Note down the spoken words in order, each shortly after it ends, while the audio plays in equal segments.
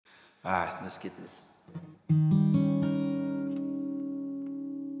All right, let's get this.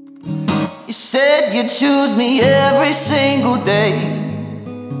 You said you'd choose me every single day.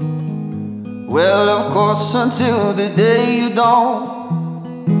 Well, of course, until the day you don't.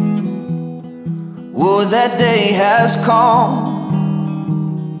 Well, that day has come.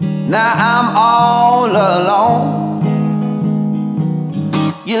 Now I'm all alone.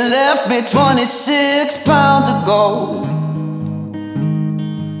 You left me 26 pounds ago.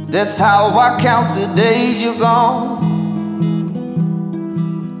 That's how I count the days you're gone.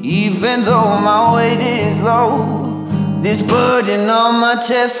 Even though my weight is low, this burden on my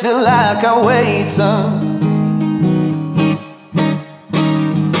chest feel like a weight.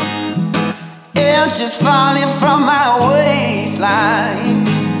 Inches falling from my waistline,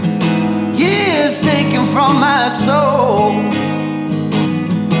 years taken from my soul.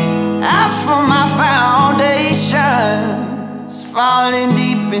 As for my foundation, it's falling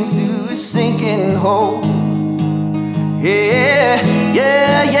deep into a sinking hole. Yeah,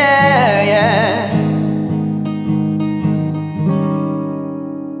 yeah, yeah, yeah.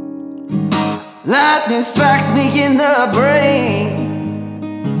 Lightning strikes me in the brain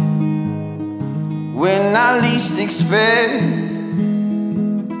when I least expect.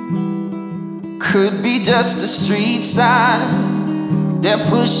 Could be just a street sign, they're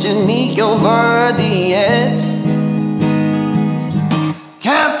pushing me over the edge.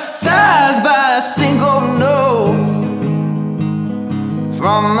 Capsized by a single note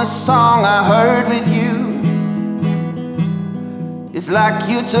from a song I heard with you. It's like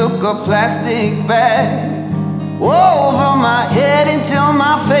you took a plastic bag over my head until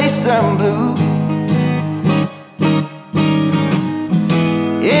my face turned blue.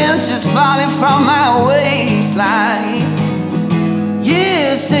 Inches falling from my waistline,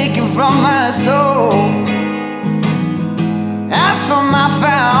 years taken from my soul. As for my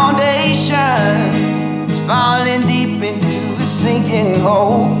foundation, it's falling deep into a sinking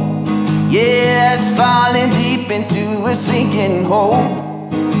hole. Yeah, it's falling deep into a sinking hole.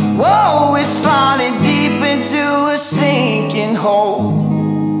 Whoa, it's falling